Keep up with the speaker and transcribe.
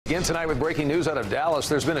Begin tonight with breaking news out of Dallas.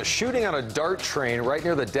 There's been a shooting on a DART train right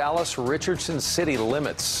near the Dallas-Richardson city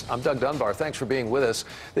limits. I'm Doug Dunbar. Thanks for being with us.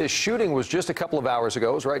 This shooting was just a couple of hours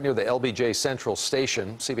ago. It was right near the LBJ Central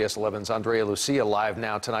Station. CBS 11's Andrea Lucia live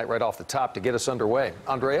now tonight right off the top to get us underway.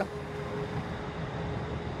 Andrea?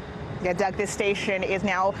 Yeah, Doug, this station is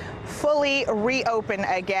now fully reopened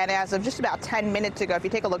again as of just about 10 minutes ago. If you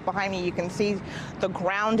take a look behind me, you can see the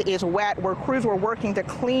ground is wet where crews were working to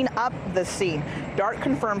clean up the scene. DART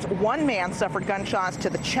confirms one man suffered gunshots to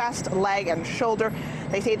the chest, leg, and shoulder.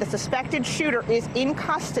 They say the suspected shooter is in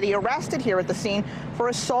custody, arrested here at the scene for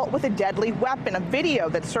assault with a deadly weapon. A video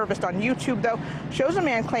that surfaced on YouTube, though, shows a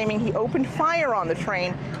man claiming he opened fire on the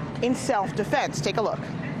train in self-defense. Take a look.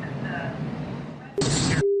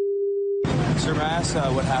 Sir, may I ask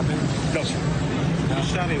what happened? No, sir. You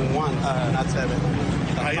shot me once, not seven.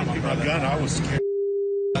 I emptied my gun. I was scared.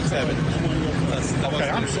 Not seven. Okay,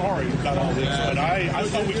 I'm sorry about all this, but I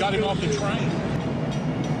thought we got him off the train.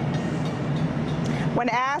 When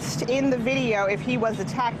asked in the video if he was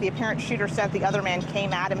attacked, the apparent shooter said the other man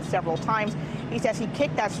came at him several times. He says he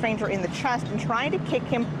kicked that stranger in the chest and tried to kick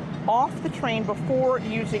him off the train before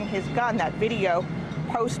using his gun. That video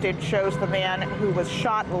posted shows the man who was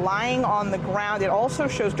shot lying on the ground. It also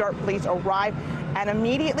shows DART police arrive and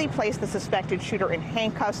immediately place the suspected shooter in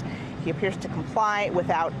handcuffs. He appears to comply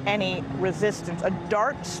without any resistance. A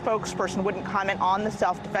DART spokesperson wouldn't comment on the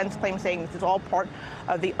self-defense claim, saying this is all part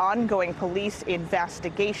of the ongoing police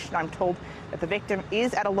investigation. I'm told that the victim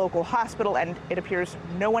is at a local hospital and it appears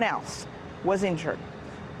no one else was injured.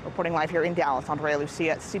 Reporting live here in Dallas, Andrea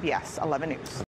Lucia, CBS 11 News.